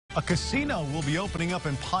A casino will be opening up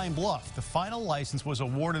in Pine Bluff. The final license was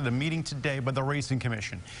awarded a meeting today by the Racing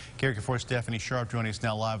Commission. KRK4 Stephanie Sharp joining us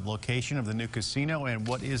now live location of the new casino. And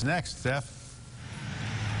what is next, Steph?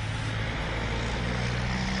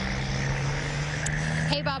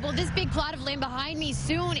 Hey, Bob, well, this big plot of land behind me,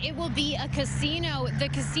 soon it will be a casino. The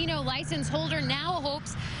casino license holder now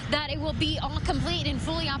hopes that it will be all complete and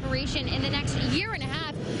fully operation in the next year and a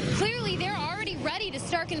half. Clearly, they're already ready to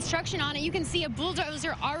start construction on it. You can see a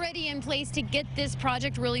bulldozer already in place to get this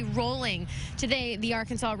project really rolling. Today, the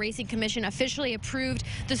Arkansas Racing Commission officially approved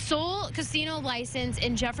the sole casino license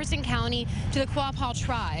in Jefferson County to the Quapaw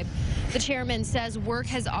tribe. The chairman says work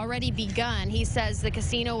has already begun. He says the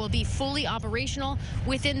casino will be fully operational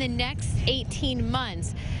within the next 18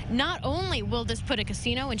 months. Not only will this put a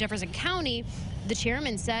casino in Jefferson County, the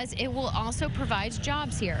chairman says it will also provide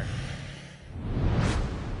jobs here.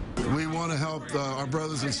 We want to help our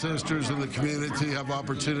brothers and sisters in the community have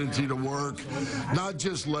opportunity to work, not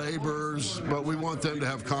just laborers, but we want them to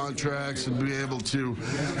have contracts and be able to,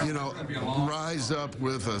 rise up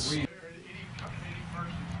with us.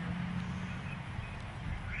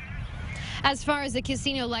 As far as the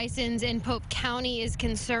casino license in Pope County is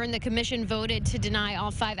concerned, the commission voted to deny all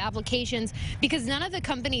 5 applications because none of the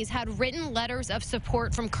companies had written letters of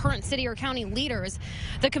support from current city or county leaders.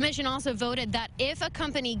 The commission also voted that if a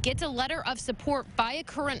company gets a letter of support by a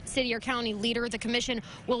current city or county leader, the commission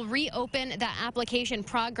will reopen that application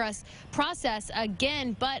process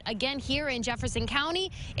again. But again, here in Jefferson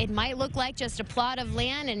County, it might look like just a plot of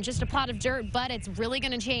land and just a plot of dirt, but it's really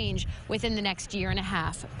going to change within the next year and a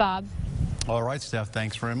half. Bob? All right, Steph,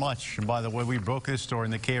 thanks very much. And by the way, we broke this story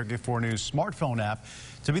in the KRK4 News smartphone app.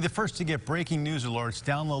 To be the first to get breaking news alerts,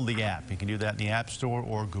 download the app. You can do that in the App Store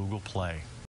or Google Play.